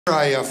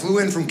I flew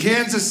in from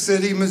Kansas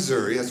City,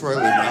 Missouri. That's where I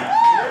live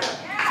now.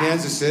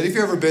 Kansas City. If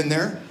you've ever been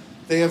there,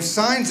 they have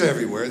signs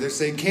everywhere that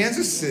say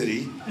Kansas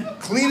City,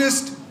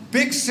 cleanest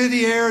big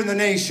city air in the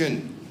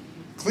nation.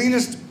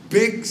 Cleanest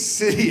big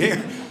city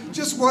air.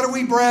 Just what are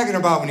we bragging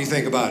about when you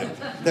think about it?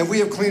 That we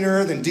have cleaner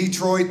air than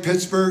Detroit,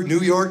 Pittsburgh,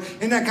 New York?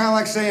 Isn't that kind of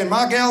like saying,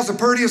 my gal's the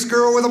prettiest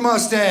girl with a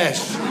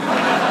mustache?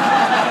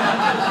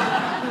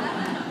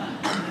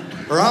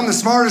 Or I'm the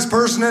smartest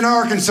person in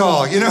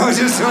Arkansas. You know, it's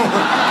just so,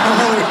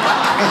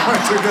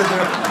 I'm too good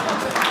there.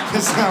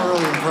 It's not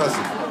really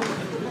impressive.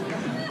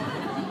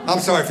 I'm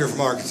sorry if you're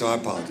from Arkansas, I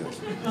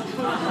apologize.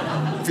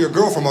 If you're a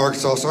girl from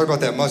Arkansas, sorry about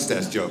that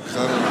mustache joke. 'Cause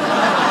I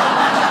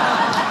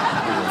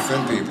don't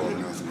offend people.